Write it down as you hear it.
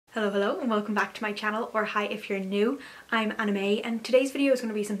Hello and welcome back to my channel, or hi if you're new. I'm Anna, and today's video is going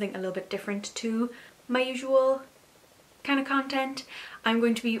to be something a little bit different to my usual kind of content. I'm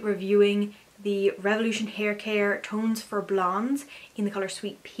going to be reviewing the Revolution Hair Care Tones for Blondes in the colour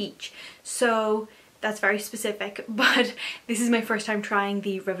Sweet Peach. So that's very specific, but this is my first time trying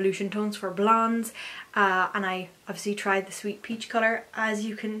the Revolution Tones for Blondes, and I obviously tried the Sweet Peach colour, as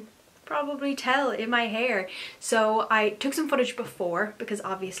you can probably tell in my hair. So I took some footage before, because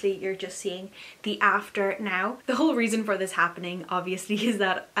obviously you're just seeing the after now. The whole reason for this happening obviously is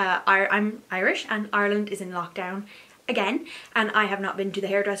that I'm Irish and Ireland is in lockdown again, and I have not been to the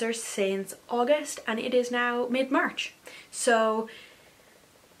hairdresser since August, and it is now mid-March. So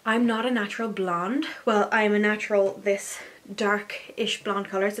I'm not a natural blonde. Well, I'm a natural this dark-ish blonde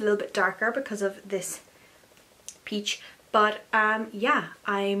colour. It's a little bit darker because of this peach, but yeah,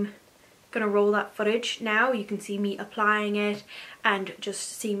 I'm gonna roll that footage now. You can see me applying it and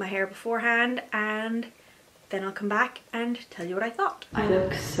just seeing my hair beforehand, and then I'll come back and tell you what I thought. I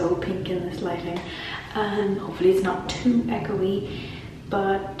look so pink in this lighting, and hopefully it's not too echoey,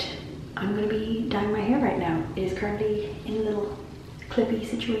 but I'm gonna be dyeing my hair right now. It is currently in a little clippy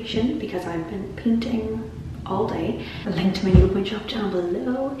situation because I've been painting all day. A link to my nail paint shop down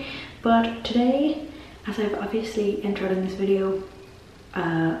below, but today, as I've obviously introed in this video,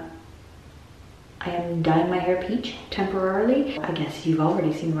 I am dyeing my hair peach temporarily. I guess you've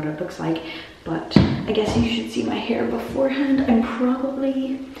already seen what it looks like, but I guess you should see my hair beforehand. I'm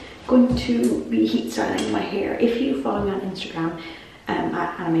probably going to be heat styling my hair. If you follow me on Instagram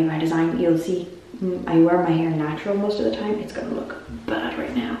at Anime by Design, you'll see I wear my hair natural most of the time. It's gonna look bad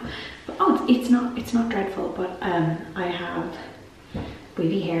right now, but oh, it's not dreadful. But I have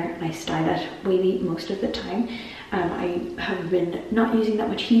wavy hair and I style it wavy most of the time. I have been not using that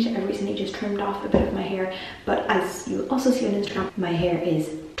much heat. I recently just trimmed off a bit of my hair, but as you also see on Instagram, my hair is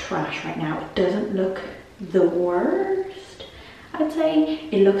trash right now. It doesn't look the worst, I'd say.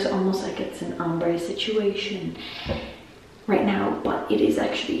 It looks almost like it's an ombre situation right now, but it is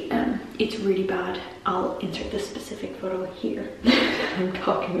actually, it's really bad. I'll insert the specific photo here I'm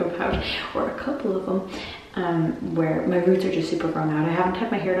talking about, or a couple of them, where my roots are just super grown out. I haven't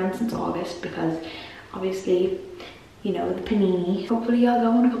had my hair done since August because obviously, you know, the panini. Hopefully I'll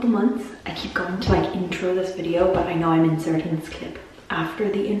go in a couple months. I keep going to like intro this video, but I know I'm inserting this clip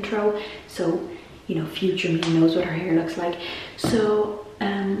after the intro, so you know, future me knows what her hair looks like. So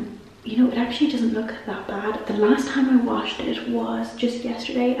you know, it actually doesn't look that bad. The last time I washed it was just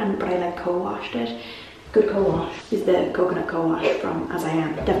yesterday, but I like co-washed it. Good co-wash is the coconut co-wash from As I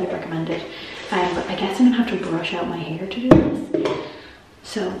Am. Definitely recommend it. But I guess I'm gonna have to brush out my hair to do this.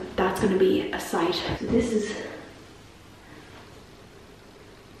 So that's gonna be a sight. So this is,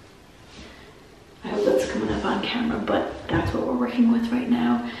 I hope that's coming up on camera, but that's what we're working with right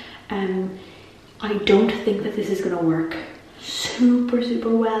now. I don't think that this is gonna work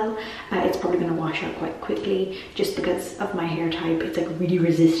super well. It's probably gonna wash out quite quickly just because of my hair type. It's like really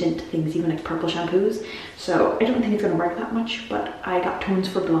resistant to things, even like purple shampoos. So I don't think it's gonna work that much, but I got Tones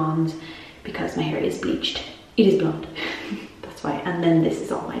for Blondes because my hair is bleached. It is blonde. That's why. And then this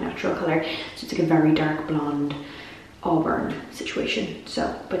is all my natural color. So it's like a very dark blonde auburn situation.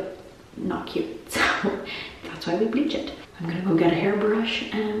 So, but not cute. So that's why we bleach it. I'm gonna go get a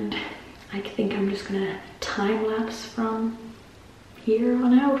hairbrush, and I think I'm just gonna time lapse from here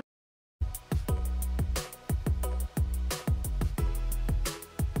on out.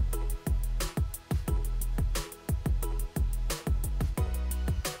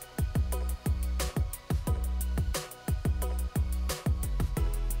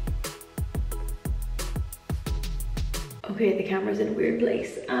 Okay, the camera's in a weird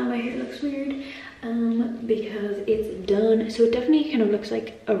place and my hair looks weird because it's done. So it definitely kind of looks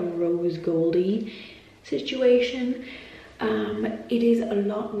like a rose goldy situation. It is a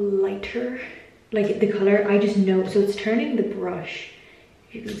lot lighter, like the color, I just know. So it's turning the brush.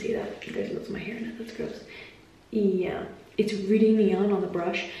 You can see that there's lots of my hair in it. That's gross. Yeah, it's really neon on the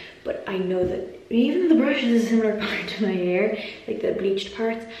brush, but I know that even the brush is a similar color to my hair, like the bleached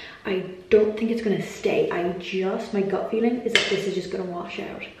parts. I don't think it's gonna stay. My gut feeling is that this is just gonna wash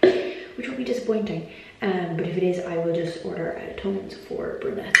out, which will be disappointing. But if it is, I will just order tones for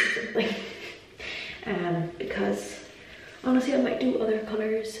brunettes or something. Because honestly, I might do other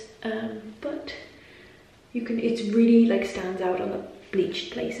colors, but it's really like stands out on the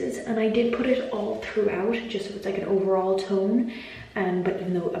bleached places, and I did put it all throughout just so it's like an overall tone, but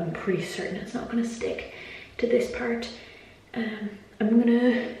even though I'm pretty certain it's not going to stick to this part, I'm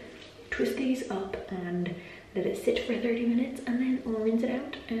gonna twist these up and let it sit for 30 minutes and then I'll rinse it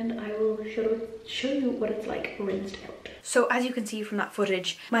out, and I will show you what it's like rinsed out. So as you can see from that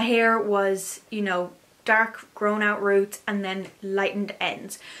footage, my hair was, you know, dark grown out roots and then lightened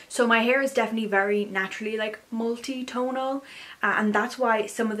ends. So my hair is definitely very naturally like multi-tonal, and that's why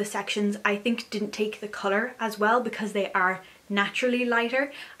some of the sections I think didn't take the colour as well, because they are naturally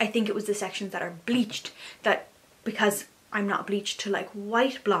lighter. I think it was the sections that are bleached that, because I'm not bleached to like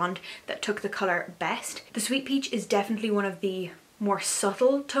white blonde, that took the colour best. The Sweet Peach is definitely one of the more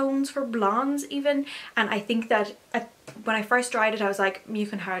subtle tones for blondes even, and I think that when I first tried it I was like, you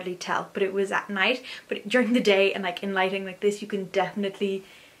can hardly tell, but it was at night. But during the day and like in lighting like this, you can definitely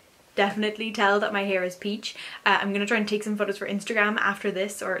tell that my hair is peach. I'm gonna try and take some photos for Instagram after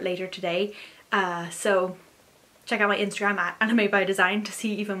this or later today, so check out my Instagram at Anime by Design to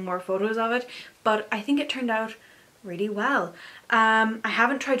see even more photos of it. But I think it turned out really well. I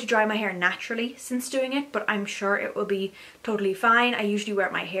haven't tried to dry my hair naturally since doing it, but I'm sure it will be totally fine. I usually wear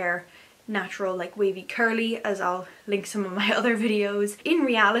my hair natural, like wavy curly, as I'll link some of my other videos. In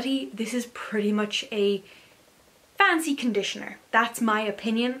reality, this is pretty much a fancy conditioner. That's my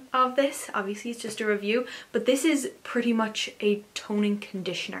opinion of this. Obviously it's just a review, but this is pretty much a toning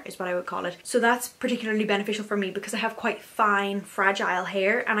conditioner is what I would call it. So that's particularly beneficial for me because I have quite fine, fragile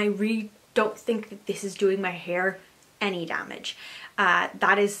hair, and I really don't think that this is doing my hair any damage.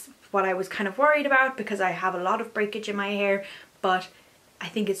 That is what I was kind of worried about because I have a lot of breakage in my hair, but I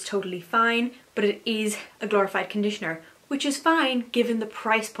think it's totally fine. But it is a glorified conditioner, which is fine given the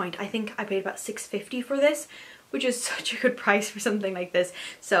price point. I think I paid about $6.50 for this, which is such a good price for something like this.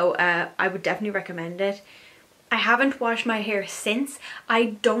 So I would definitely recommend it. I haven't washed my hair since.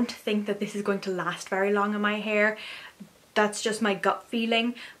 I don't think that this is going to last very long in my hair. That's just my gut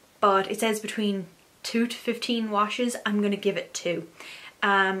feeling, but it says between 2 to 15 washes. I'm going to give it 2.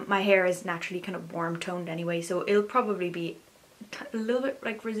 My hair is naturally kind of warm toned anyway, so it'll probably be a little bit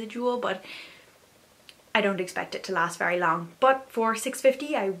like residual, but I don't expect it to last very long. But for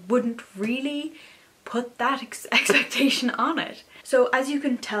 $6.50 I wouldn't really put that expectation on it. So as you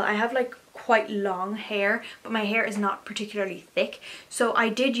can tell, I have like quite long hair, but my hair is not particularly thick, so I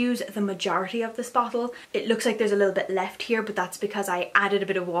did use the majority of this bottle. It looks like there's a little bit left here, but that's because I added a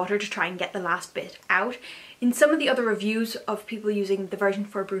bit of water to try and get the last bit out. In some of the other reviews of people using the version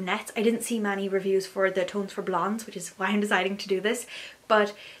for brunettes, I didn't see many reviews for the tones for blondes, which is why I'm deciding to do this.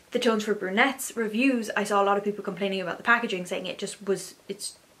 But the tones for brunettes reviews, I saw a lot of people complaining about the packaging, saying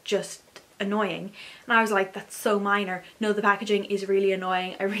it's just annoying, and I was like, that's so minor. No, the packaging is really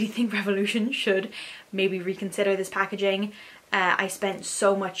annoying. I really think Revolution should maybe reconsider this packaging. I spent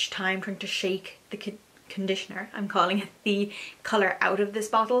so much time trying to shake the conditioner, I'm calling it, the colour out of this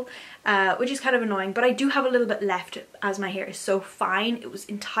bottle, which is kind of annoying, but I do have a little bit left as my hair is so fine. It was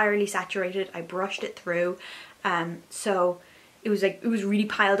entirely saturated. I brushed it through, so it was really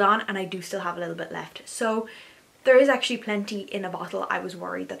piled on, and I do still have a little bit left. So there is actually plenty in a bottle. I was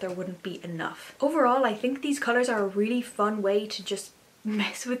worried that there wouldn't be enough. Overall, I think these colours are a really fun way to just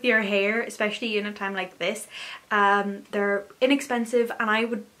mess with your hair, especially in a time like this. They're inexpensive, and I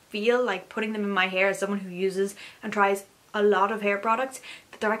would feel like putting them in my hair as someone who uses and tries a lot of hair products,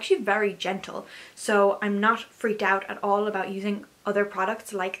 that they're actually very gentle. So I'm not freaked out at all about using other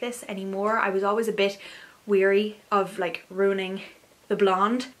products like this anymore. I was always a bit weary of like ruining the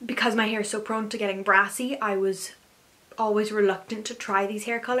blonde. Because my hair is so prone to getting brassy, I was always reluctant to try these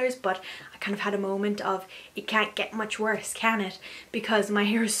hair colours, but I kind of had a moment of, it can't get much worse, can it? Because my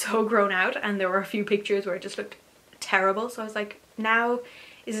hair is so grown out, and there were a few pictures where it just looked terrible. So I was like, now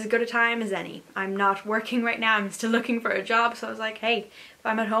is as good a time as any. I'm not working right now, I'm still looking for a job, so I was like, hey, if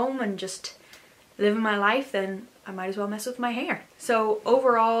I'm at home and just living my life, then I might as well mess with my hair. So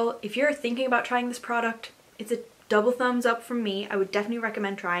overall, if you're thinking about trying this product, it's a double thumbs up from me. I would definitely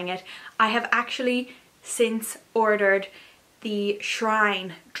recommend trying it. I have actually since ordered the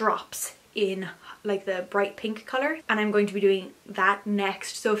Shrine drops in like the bright pink color, and I'm going to be doing that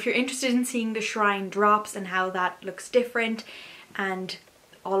next. So if you're interested in seeing the Shrine drops and how that looks different and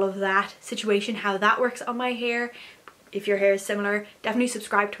all of that situation, how that works on my hair, if your hair is similar, definitely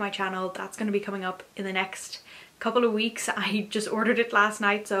subscribe to my channel. That's going to be coming up in the next couple of weeks. I just ordered it last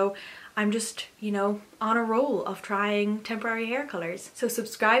night, so I'm just, you know, on a roll of trying temporary hair colors. So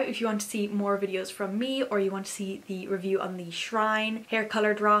subscribe if you want to see more videos from me, or you want to see the review on the Shrine hair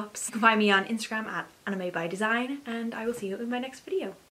color drops. You can find me on Instagram at Anime by Design, and I will see you in my next video.